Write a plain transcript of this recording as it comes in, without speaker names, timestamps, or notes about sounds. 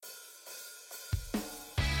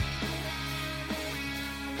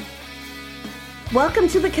Welcome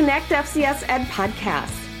to the Connect FCS Ed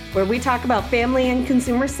podcast, where we talk about family and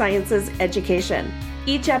consumer sciences education.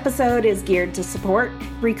 Each episode is geared to support,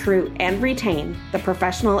 recruit, and retain the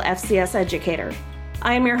professional FCS educator.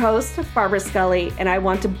 I am your host, Barbara Scully, and I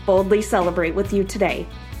want to boldly celebrate with you today,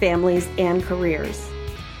 families and careers.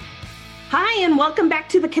 Hi, and welcome back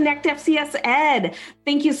to the Connect FCS Ed.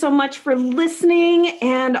 Thank you so much for listening.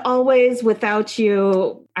 And always, without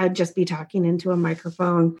you, I'd just be talking into a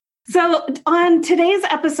microphone. So on today's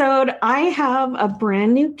episode, I have a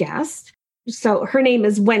brand new guest. So her name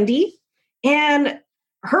is Wendy, and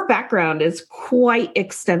her background is quite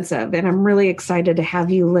extensive. And I'm really excited to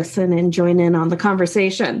have you listen and join in on the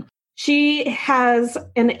conversation. She has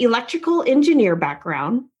an electrical engineer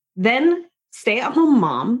background, then stay-at-home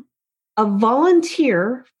mom, a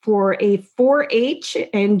volunteer for a 4-H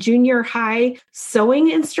and junior high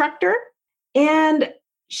sewing instructor, and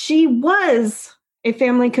she was a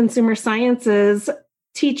family consumer sciences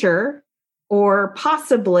teacher, or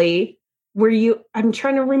possibly I'm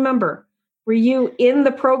trying to remember, were you in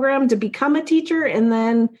the program to become a teacher and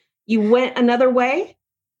then you went another way?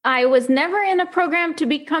 I was never in a program to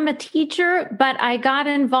become a teacher, but I got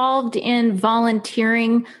involved in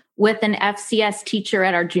volunteering with an FCS teacher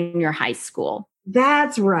at our junior high school.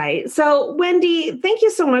 That's right. So Wendy, thank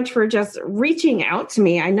you so much for just reaching out to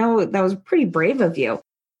me. I know that was pretty brave of you.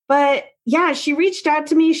 But yeah, she reached out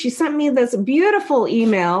to me. She sent me this beautiful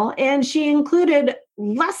email, and she included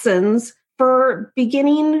lessons for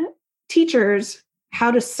beginning teachers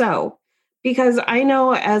how to sew. Because I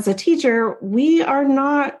know as a teacher, we are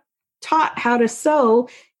not taught how to sew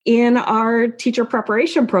in our teacher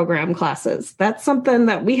preparation program classes. That's something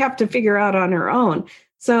that we have to figure out on our own.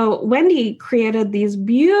 So Wendy created these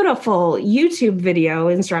beautiful YouTube video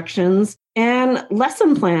instructions and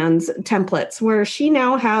lesson plans templates where she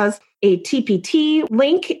now has a TPT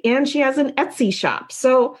link and she has an Etsy shop.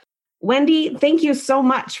 So Wendy, thank you so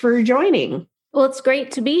much for joining. Well, it's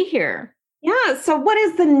great to be here. Yeah. So what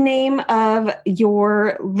is the name of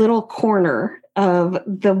your little corner of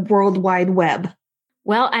the World Wide Web?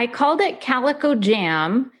 Well, I called it Calico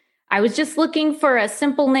Jam. I was just looking for a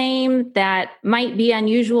simple name that might be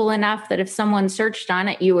unusual enough that if someone searched on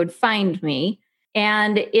it, you would find me.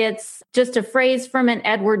 And it's just a phrase from an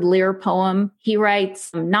Edward Lear poem. He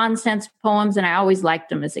writes nonsense poems, and I always liked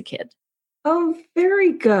them as a kid. Oh,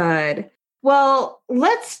 very good. Well,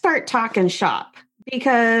 let's start talking shop,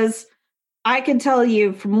 because I can tell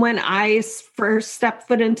you from when I first stepped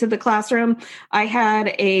foot into the classroom, I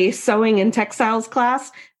had a sewing and textiles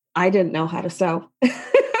class. I didn't know how to sew.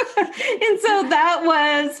 And so that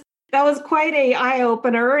was quite a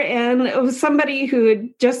eye-opener. And it was somebody who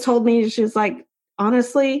had just told me, she's like,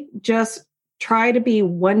 honestly, just try to be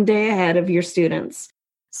one day ahead of your students.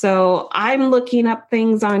 So I'm looking up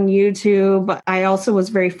things on YouTube. I also was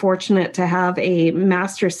very fortunate to have a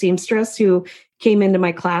master seamstress who came into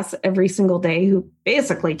my class every single day, who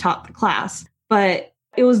basically taught the class. But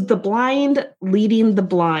it was the blind leading the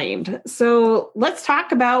blind. So let's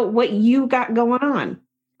talk about what you got going on.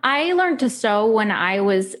 I learned to sew when I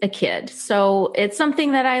was a kid. So it's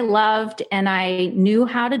something that I loved and I knew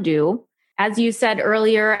how to do. As you said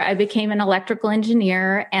earlier, I became an electrical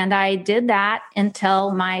engineer, and I did that until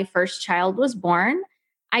my first child was born.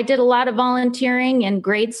 I did a lot of volunteering in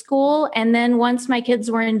grade school. And then once my kids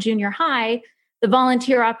were in junior high, the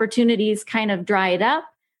volunteer opportunities kind of dried up.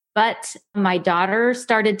 But my daughter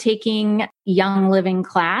started taking Young Living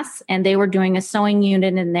class, and they were doing a sewing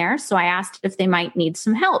unit in there. So I asked if they might need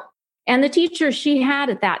some help. And the teacher she had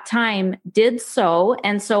at that time did sew.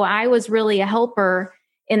 And so I was really a helper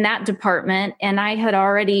in that department. And I had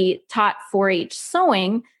already taught 4-H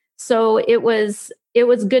sewing. So it was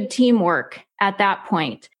good teamwork at that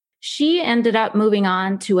point. She ended up moving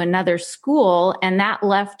on to another school, and that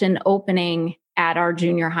left an opening at our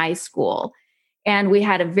junior high school. And we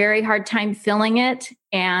had a very hard time filling it.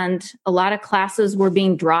 And a lot of classes were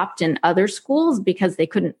being dropped in other schools because they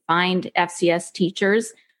couldn't find FCS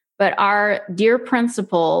teachers. But our dear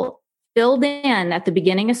principal filled in at the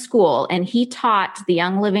beginning of school, and he taught the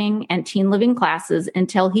Young Living and Teen Living classes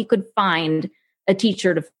until he could find a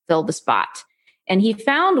teacher to fill the spot. And he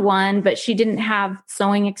found one, but she didn't have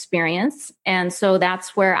sewing experience. And so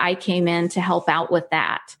that's where I came in to help out with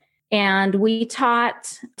that. And we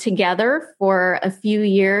taught together for a few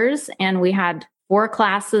years, and we had 4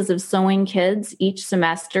 classes of sewing kids each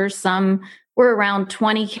semester. Some were around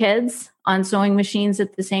 20 kids on sewing machines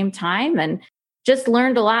at the same time, and just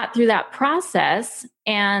learned a lot through that process.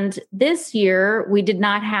 And this year, we did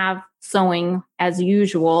not have sewing as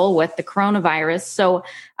usual with the coronavirus. So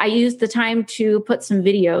I used the time to put some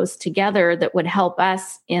videos together that would help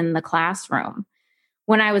us in the classroom.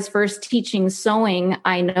 when I was first teaching sewing,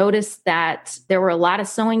 I noticed that there were a lot of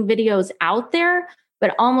sewing videos out there,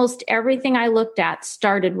 but almost everything I looked at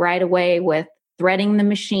started right away with threading the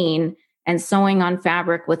machine and sewing on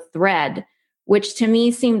fabric with thread, which to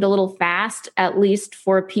me seemed a little fast, at least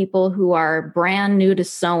for people who are brand new to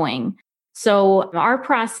sewing. So our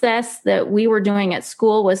process that we were doing at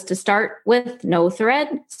school was to start with no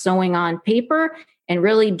thread, sewing on paper, and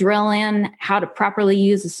really drill in how to properly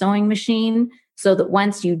use a sewing machine so that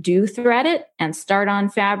once you do thread it and start on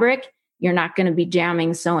fabric, you're not going to be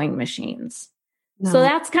jamming sewing machines. No. So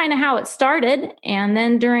that's kind of how it started. And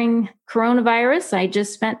then during coronavirus, I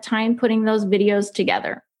just spent time putting those videos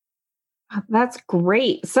together. That's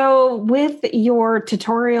great. So with your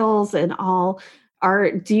tutorials and all,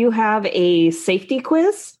 do you have a safety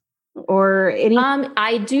quiz or any?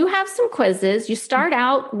 I do have some quizzes. You start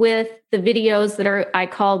out with the videos that I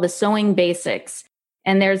call the sewing basics.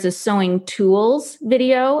 And there's a sewing tools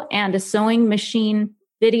video and a sewing machine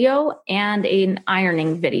video and an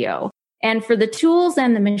ironing video. And for the tools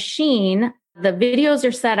and the machine, the videos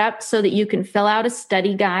are set up so that you can fill out a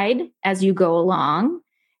study guide as you go along.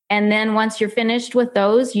 And then once you're finished with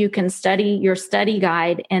those, you can study your study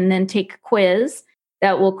guide and then take a quiz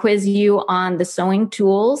that will quiz you on the sewing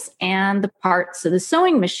tools and the parts of the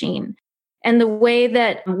sewing machine. And the way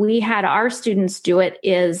that we had our students do it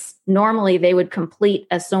is normally they would complete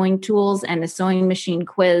a sewing tools and a sewing machine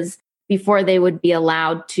quiz before they would be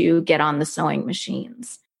allowed to get on the sewing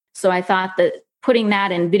machines. So I thought that putting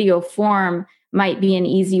that in video form might be an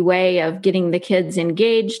easy way of getting the kids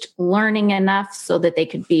engaged, learning enough so that they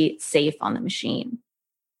could be safe on the machine.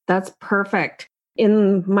 That's perfect.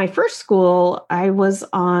 In my first school, I was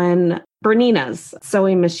on Bernina's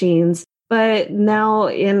sewing machines, but now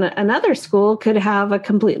in another school could have a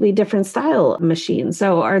completely different style machine.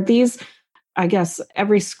 So are these, I guess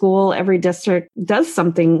every school, every district does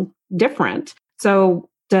something different. So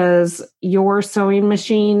does your sewing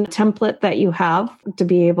machine template that you have to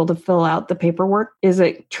be able to fill out the paperwork, is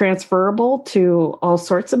it transferable to all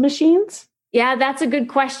sorts of machines? Yeah, that's a good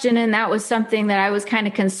question. And that was something that I was kind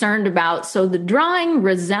of concerned about. So the drawing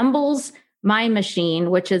resembles my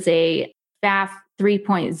machine, which is a FAF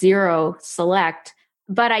 3.0 Select,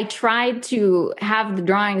 but I tried to have the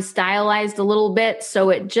drawing stylized a little bit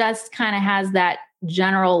so it just kind of has that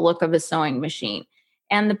general look of a sewing machine.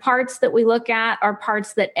 And the parts that we look at are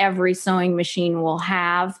parts that every sewing machine will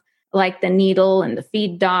have, like the needle and the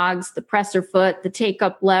feed dogs, the presser foot, the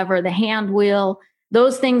take-up lever, the hand wheel.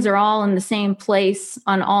 Those things are all in the same place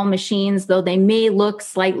on all machines, though they may look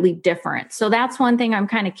slightly different. So that's one thing I'm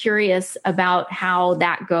kind of curious about how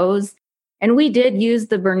that goes. And we did use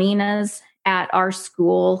the Berninas at our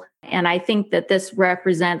school. And I think that this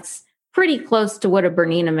represents pretty close to what a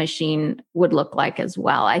Bernina machine would look like as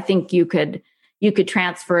well. I think you could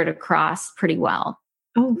transfer it across pretty well.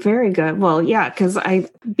 Oh, very good. Well, yeah, because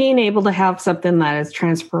being able to have something that is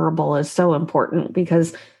transferable is so important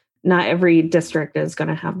because not every district is going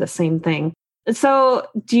to have the same thing. So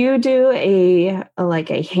do you do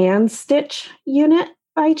a hand stitch unit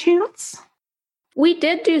by chance? We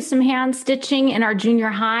did do some hand stitching in our junior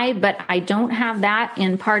high, but I don't have that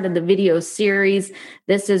in part of the video series.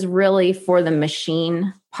 This is really for the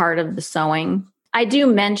machine part of the sewing. I do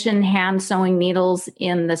mention hand sewing needles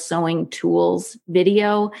in the sewing tools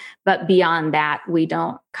video, but beyond that, we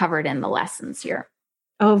don't cover it in the lessons here.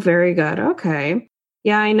 Oh, very good. Okay.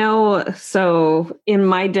 Yeah, I know. So in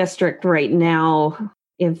my district right now,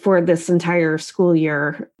 for this entire school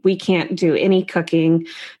year, we can't do any cooking,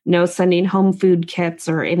 no sending home food kits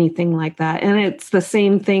or anything like that. And it's the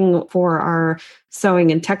same thing for our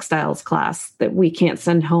sewing and textiles class, that we can't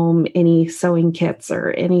send home any sewing kits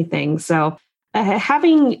or anything. So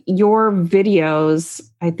having your videos,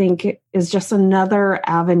 I think, is just another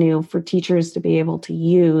avenue for teachers to be able to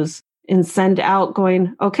use and send out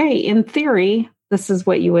going, okay, in theory, this is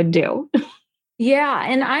what you would do. Yeah,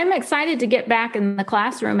 and I'm excited to get back in the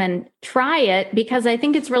classroom and try it because I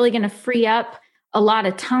think it's really going to free up a lot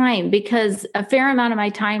of time, because a fair amount of my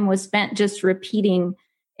time was spent just repeating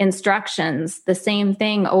instructions, the same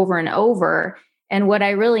thing over and over. And what I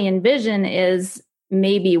really envision is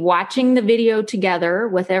maybe watching the video together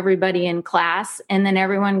with everybody in class and then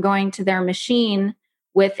everyone going to their machine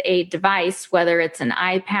with a device, whether it's an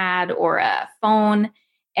iPad or a phone,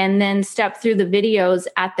 and then step through the videos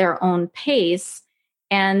at their own pace.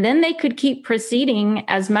 And then they could keep proceeding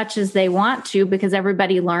as much as they want to, because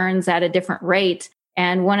everybody learns at a different rate.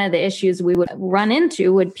 And one of the issues we would run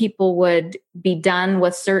into would people would be done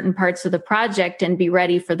with certain parts of the project and be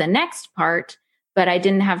ready for the next part. But I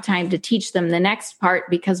didn't have time to teach them the next part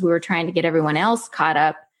because we were trying to get everyone else caught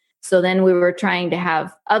up. So then we were trying to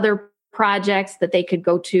have other projects that they could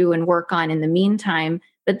go to and work on in the meantime.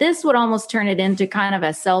 But this would almost turn it into kind of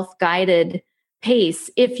a self-guided pace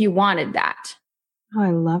if you wanted that. Oh,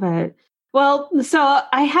 I love it. Well, so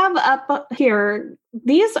I have up here,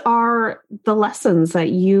 these are the lessons that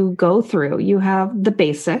you go through. You have the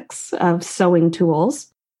basics of sewing tools,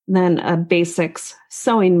 then a basics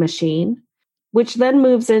sewing machine, which then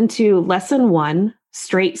moves into lesson 1,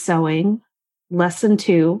 straight sewing, lesson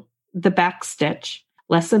 2, the back stitch,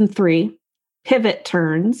 lesson 3, pivot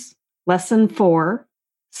turns, lesson 4,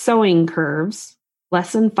 sewing curves,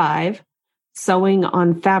 lesson 5, sewing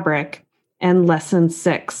on fabric, and lesson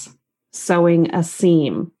 6, sewing a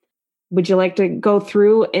seam. Would you like to go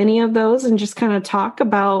through any of those and just kind of talk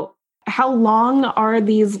about how long are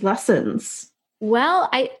these lessons? Well,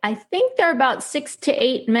 I think they're about 6 to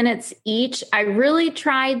 8 minutes each. I really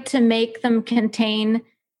tried to make them contain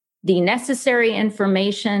the necessary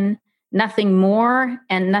information, nothing more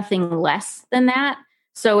and nothing less than that.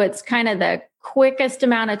 So it's kind of the quickest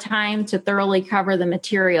amount of time to thoroughly cover the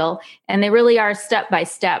material. And they really are step by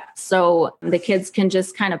step. So the kids can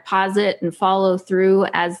just kind of pause it and follow through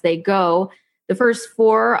as they go. The first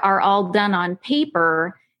 4 are all done on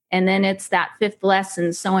paper. And then it's that 5th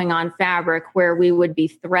lesson, sewing on fabric, where we would be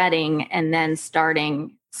threading and then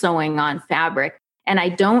starting sewing on fabric. And I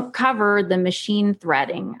don't cover the machine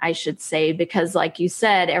threading, I should say, because like you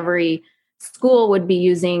said, every school would be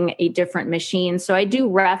using a different machine. So I do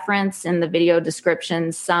reference in the video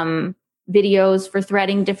description some videos for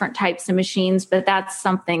threading different types of machines, but that's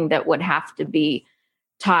something that would have to be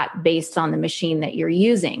taught based on the machine that you're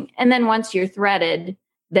using. And then once you're threaded,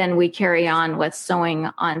 then we carry on with sewing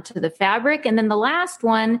onto the fabric. And then the last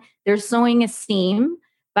one, they're sewing a seam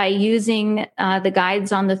by using the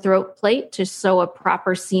guides on the throat plate to sew a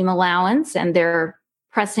proper seam allowance, and they're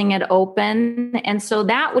pressing it open. And so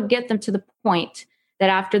that would get them to the point that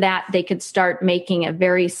after that, they could start making a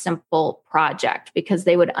very simple project, because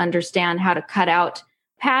they would understand how to cut out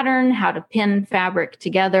pattern, how to pin fabric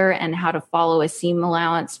together, and how to follow a seam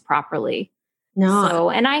allowance properly.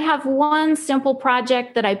 And I have one simple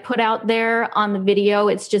project that I put out there on the video.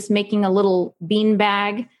 It's just making a little bean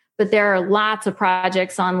bag, but there are lots of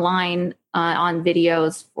projects online on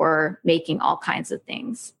videos for making all kinds of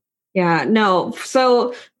things. Yeah, no.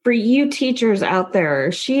 So for you teachers out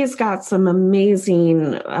there, she's got some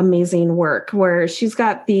amazing work where she's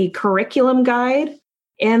got the curriculum guide.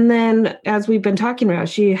 And then, as we've been talking about,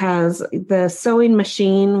 she has the sewing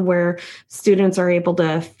machine where students are able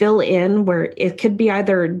to fill in, where it could be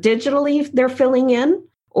either digitally they're filling in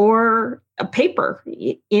or a paper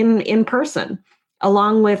in person,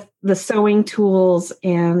 along with the sewing tools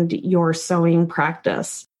and your sewing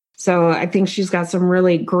practice. So I think she's got some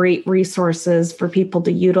really great resources for people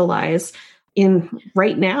to utilize in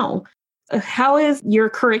right now. How is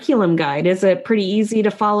your curriculum guide? Is it pretty easy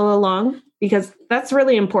to follow along? Because that's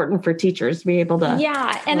really important for teachers to be able to.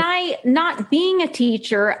 Yeah. And I, not being a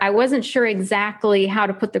teacher, I wasn't sure exactly how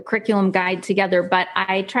to put the curriculum guide together, but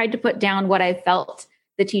I tried to put down what I felt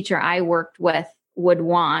the teacher I worked with would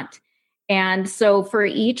want. And so for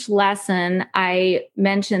each lesson, I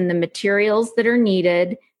mentioned the materials that are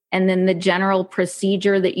needed, and then the general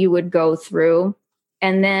procedure that you would go through.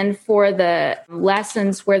 And then for the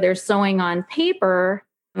lessons where they're sewing on paper,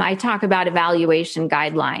 I talk about evaluation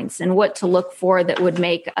guidelines and what to look for that would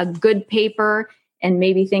make a good paper, and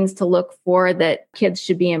maybe things to look for that kids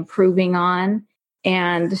should be improving on.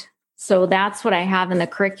 And so that's what I have in the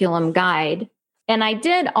curriculum guide. And I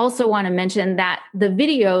did also want to mention that the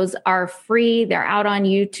videos are free. They're out on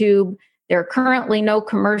YouTube. There are currently no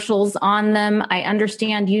commercials on them. I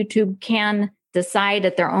understand YouTube can decide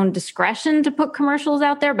at their own discretion to put commercials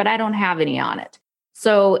out there, but I don't have any on it.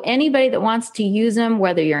 So anybody that wants to use them,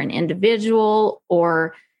 whether you're an individual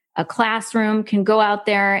or a classroom, can go out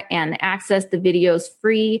there and access the videos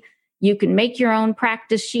free. You can make your own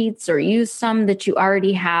practice sheets or use some that you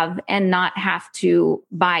already have and not have to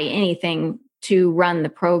buy anything to run the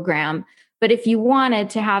program. But if you wanted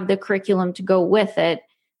to have the curriculum to go with it,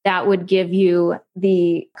 that would give you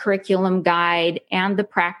the curriculum guide and the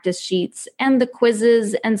practice sheets and the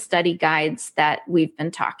quizzes and study guides that we've been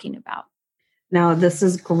talking about. No, this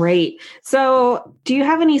is great. So do you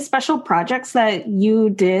have any special projects that you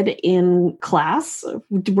did in class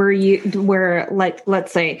where like,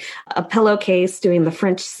 let's say a pillowcase doing the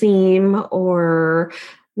French seam, or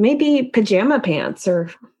maybe pajama pants or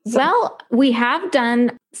something? Well, we have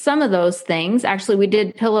done some of those things. Actually, we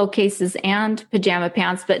did pillowcases and pajama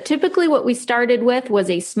pants, but typically what we started with was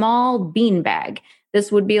a small bean bag.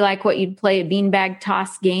 This would be like what you'd play a beanbag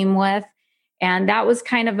toss game with. And that was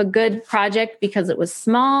kind of a good project because it was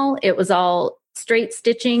small, it was all straight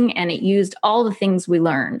stitching, and it used all the things we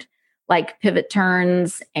learned, like pivot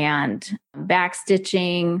turns and back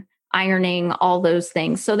stitching, ironing, all those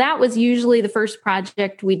things. So that was usually the first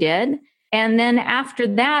project we did. And then after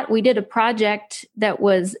that, we did a project that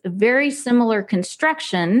was very similar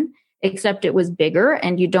construction, except it was bigger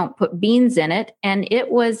and you don't put beans in it. And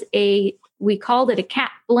it was we called it a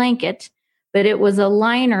cat blanket, but it was a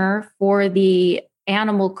liner for the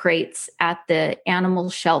animal crates at the animal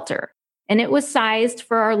shelter. And it was sized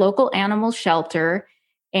for our local animal shelter.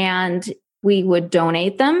 And we would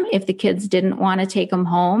donate them if the kids didn't want to take them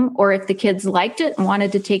home, or if the kids liked it and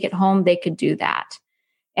wanted to take it home, they could do that.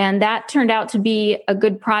 And that turned out to be a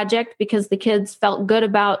good project because the kids felt good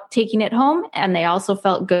about taking it home, and they also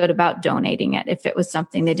felt good about donating it if it was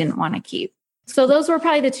something they didn't want to keep. So those were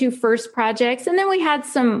probably the two first projects. And then we had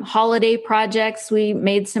some holiday projects. We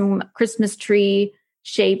made some Christmas tree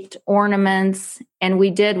shaped ornaments, and we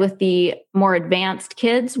did with the more advanced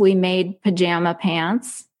kids, we made pajama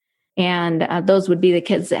pants. And those would be the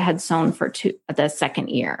kids that had sewn for the second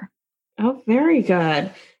year. Oh, very good.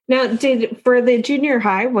 Now, for the junior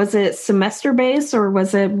high, was it semester based or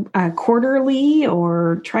was it quarterly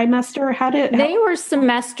or trimester? They were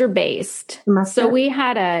semester based. So we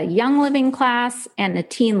had a young living class and a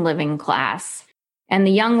teen living class. And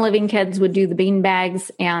the young living kids would do the bean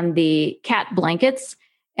bags and the cat blankets.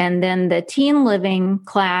 And then the teen living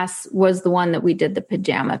class was the one that we did the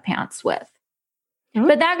pajama pants with. Oh.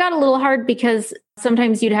 But that got a little hard because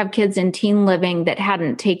sometimes you'd have kids in teen living that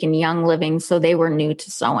hadn't taken young living, so they were new to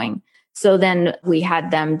sewing. So then we had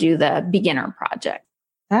them do the beginner project.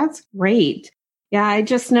 That's great. Yeah, I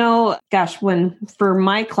just know, for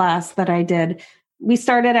my class that I did, we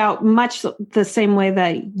started out much the same way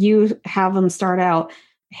that you have them start out.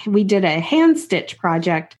 We did a hand stitch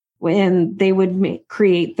project when they would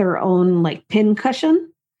create their own pin cushion.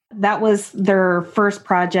 That was their first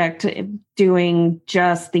project, doing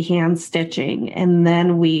just the hand stitching. And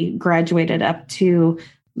then we graduated up to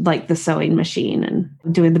the sewing machine and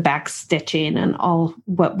doing the back stitching and all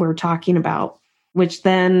what we're talking about, which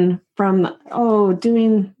then from,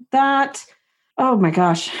 doing that, oh my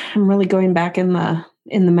gosh, I'm really going back in the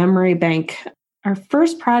memory bank. Our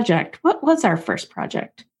first project, what was our first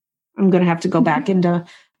project? I'm going to have to go back into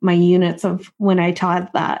my units of when I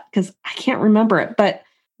taught that because I can't remember it. But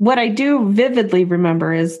what I do vividly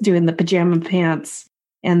remember is doing the pajama pants.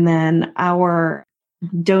 And then our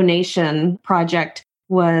donation project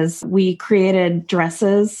was we created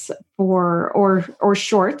dresses or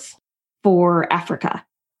shorts for Africa.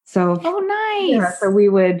 So, nice. Yeah, so we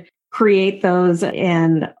would create those.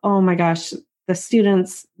 And oh my gosh, the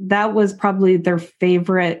students, that was probably their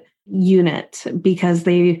favorite unit because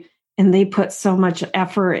they put so much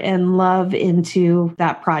effort and love into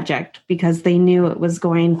that project because they knew it was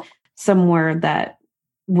going somewhere that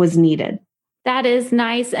was needed. That is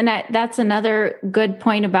nice. And that's another good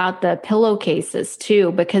point about the pillowcases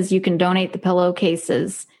too, because you can donate the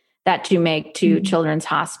pillowcases that you make to children's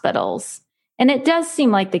hospitals. And it does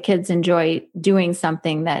seem like the kids enjoy doing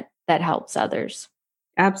something that helps others.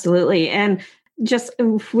 Absolutely. And just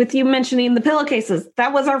with you mentioning the pillowcases,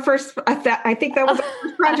 that was our first, I think that was our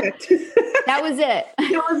first project. That was it.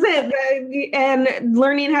 That was it. And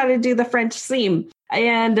learning how to do the French seam.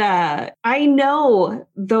 And I know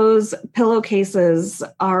those pillowcases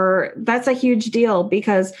that's a huge deal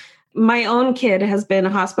because my own kid has been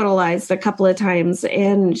hospitalized a couple of times.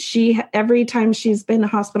 And every time she's been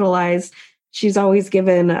hospitalized, she's always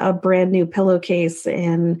given a brand new pillowcase,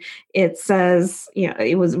 and it says,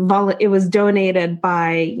 it was donated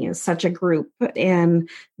by such a group, and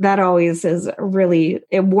that always is really,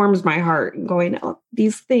 it warms my heart. Going,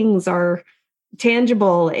 these things are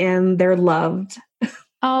tangible and they're loved.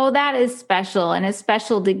 Oh, that is special, and it's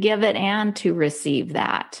special to give it and to receive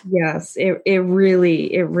that. Yes, it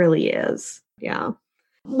really is. Yeah.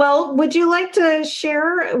 Well, would you like to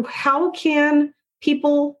share how can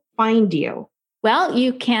people find you? Well,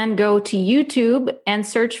 you can go to YouTube and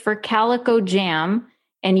search for Calico Jam,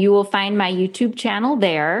 and you will find my YouTube channel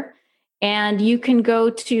there. And you can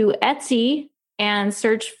go to Etsy and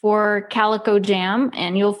search for Calico Jam,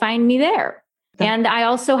 and you'll find me there. And I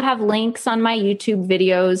also have links on my YouTube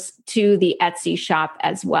videos to the Etsy shop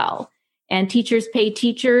as well. And Teachers Pay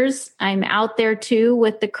Teachers, I'm out there too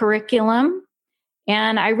with the curriculum.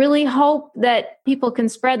 And I really hope that people can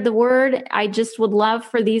spread the word. I just would love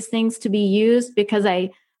for these things to be used because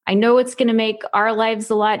I know it's going to make our lives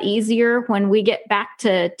a lot easier when we get back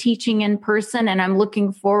to teaching in person. And I'm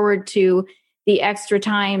looking forward to the extra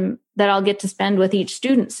time that I'll get to spend with each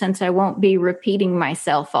student, since I won't be repeating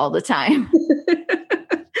myself all the time.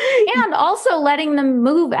 And also letting them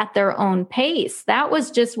move at their own pace. That was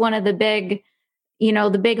just one of the big,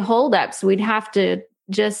 the big holdups. We'd have to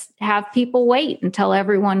just have people wait until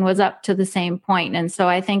everyone was up to the same point. And so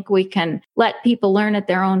I think we can let people learn at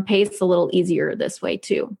their own pace a little easier this way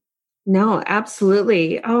too. No,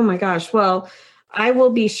 absolutely. Oh my gosh. Well, I will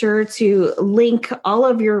be sure to link all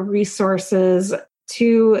of your resources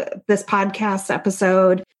to this podcast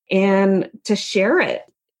episode and to share it.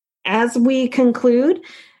 As we conclude,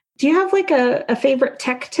 do you have like a favorite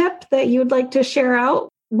tech tip that you would like to share out?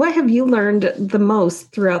 What have you learned the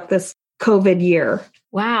most throughout this COVID year?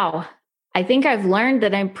 Wow. I think I've learned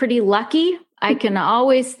that I'm pretty lucky. I can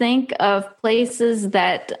always think of places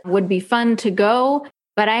that would be fun to go,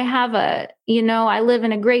 but I have I live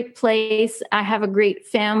in a great place. I have a great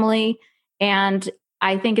family, and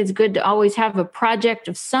I think it's good to always have a project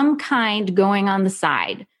of some kind going on the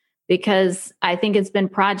side, because I think it's been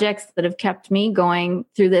projects that have kept me going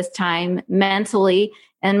through this time mentally.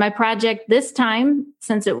 And my project this time,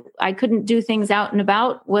 since I couldn't do things out and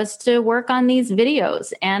about, was to work on these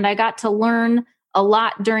videos. And I got to learn a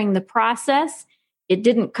lot during the process. It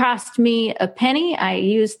didn't cost me a penny. I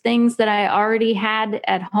used things that I already had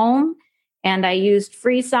at home, and I used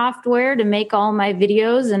free software to make all my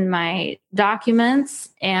videos and my documents.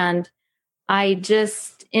 And I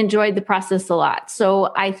just enjoyed the process a lot.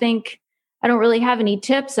 So I think I don't really have any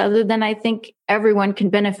tips other than I think everyone can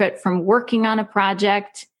benefit from working on a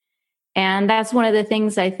project. And that's one of the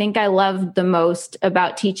things I think I love the most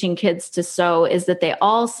about teaching kids to sew, is that they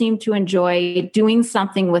all seem to enjoy doing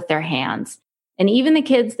something with their hands. And even the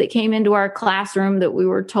kids that came into our classroom that we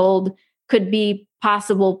were told could be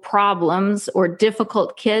possible problems or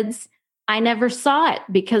difficult kids, I never saw it,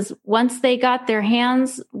 because once they got their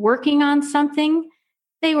hands working on something,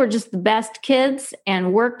 they were just the best kids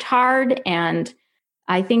and worked hard. And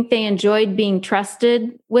I think they enjoyed being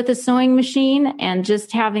trusted with a sewing machine, and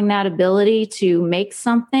just having that ability to make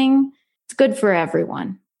something. It's good for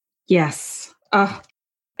everyone. Yes.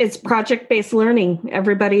 It's project-based learning.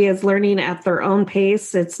 Everybody is learning at their own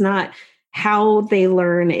pace. It's not how they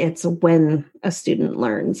learn, it's when a student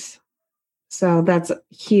learns. So that's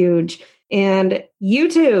huge. And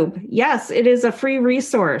YouTube, yes, it is a free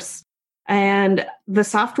resource. And the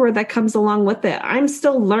software that comes along with it. I'm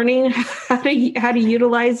still learning how to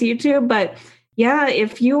utilize YouTube, but yeah,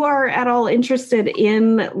 if you are at all interested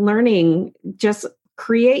in learning, just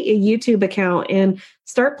create a YouTube account and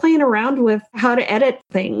start playing around with how to edit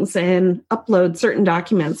things and upload certain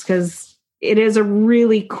documents, because it is a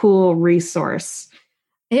really cool resource.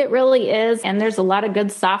 It really is. And there's a lot of good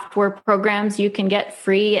software programs you can get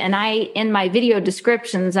free. And in my video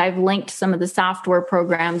descriptions, I've linked some of the software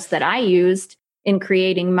programs that I used in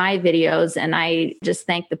creating my videos. And I just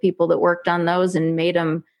thank the people that worked on those and made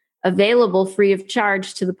them available free of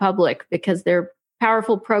charge to the public, because they're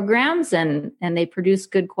powerful programs and they produce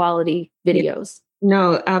good quality videos.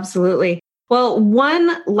 No, absolutely. Well,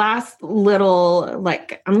 one last little,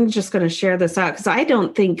 I'm just going to share this out because I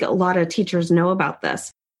don't think a lot of teachers know about this.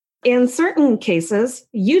 In certain cases,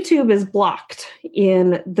 YouTube is blocked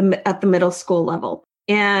at the middle school level.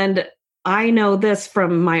 And I know this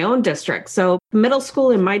from my own district. So middle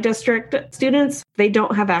school in my district, students, they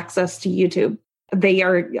don't have access to YouTube. They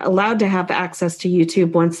are allowed to have access to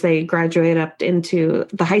YouTube once they graduate up into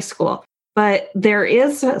the high school. But there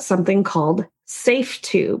is something called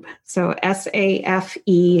SafeTube. So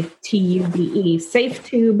SAFETUBE,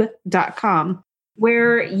 safetube.com,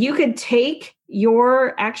 where you could take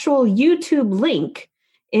your actual YouTube link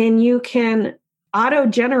and you can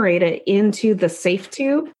auto-generate it into the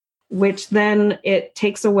SafeTube, which then it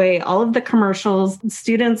takes away all of the commercials.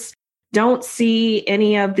 Students don't see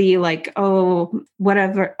any of the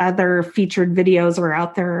whatever other featured videos are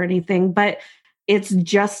out there or anything, but it's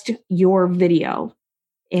just your video.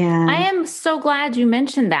 And I am so glad you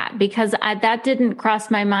mentioned that, because that didn't cross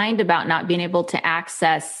my mind about not being able to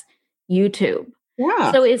access YouTube.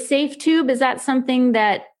 Yeah. So is SafeTube, is that something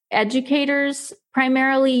that educators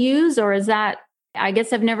primarily use, or is that, I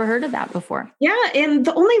guess I've never heard of that before. Yeah. And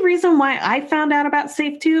the only reason why I found out about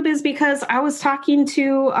SafeTube is because I was talking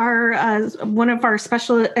to one of our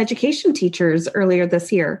special education teachers earlier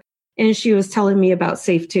this year, and she was telling me about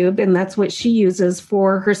SafeTube, and that's what she uses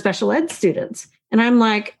for her special ed students. And I'm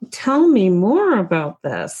like, tell me more about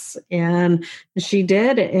this. And she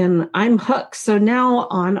did, and I'm hooked. So now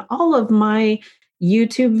on all of my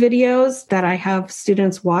YouTube videos that I have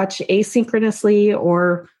students watch asynchronously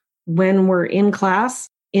or when we're in class,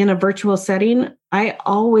 in a virtual setting, I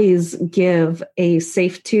always give a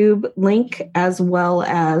SafeTube link as well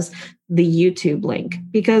as the YouTube link,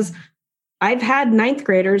 because I've had ninth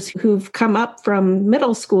graders who've come up from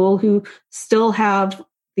middle school who still have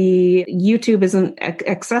the YouTube isn't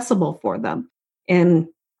accessible for them. And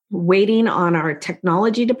waiting on our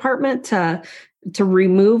technology department to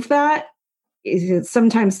remove that, it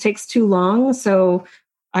sometimes takes too long. So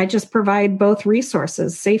I just provide both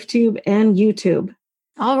resources, SafeTube and YouTube.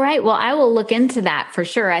 All right. Well, I will look into that for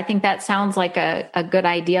sure. I think that sounds like a good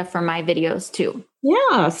idea for my videos too.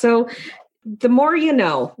 Yeah. So the more you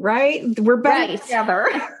know, right? We're better together.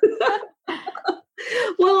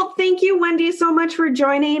 Well, thank you, Wendy, so much for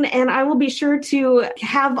joining. And I will be sure to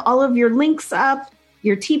have all of your links up,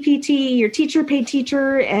 your TPT, your Teacher Pay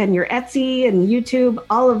Teacher, and your Etsy and YouTube,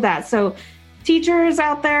 all of that. So teachers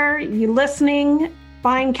out there, you listening,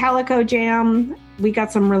 find Calico Jam. We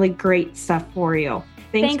got some really great stuff for you.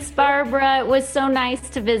 Thanks, Barbara. It was so nice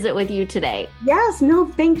to visit with you today. Yes, no,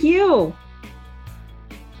 thank you.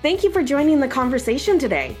 Thank you for joining the conversation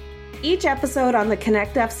today. Each episode on the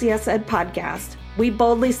Connect FCS Ed podcast, we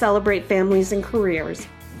boldly celebrate families and careers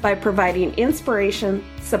by providing inspiration,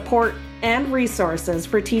 support, and resources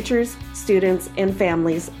for teachers, students, and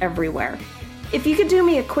families everywhere. If you could do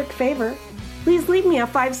me a quick favor, please leave me a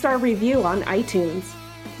 5-star review on iTunes.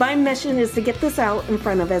 My mission is to get this out in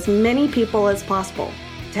front of as many people as possible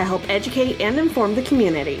to help educate and inform the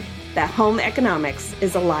community that home economics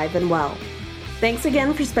is alive and well. Thanks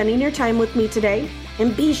again for spending your time with me today,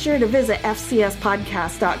 and be sure to visit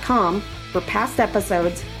fcspodcast.com for past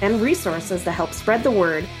episodes and resources to help spread the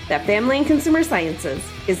word that Family and Consumer Sciences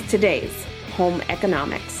is today's home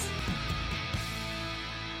economics.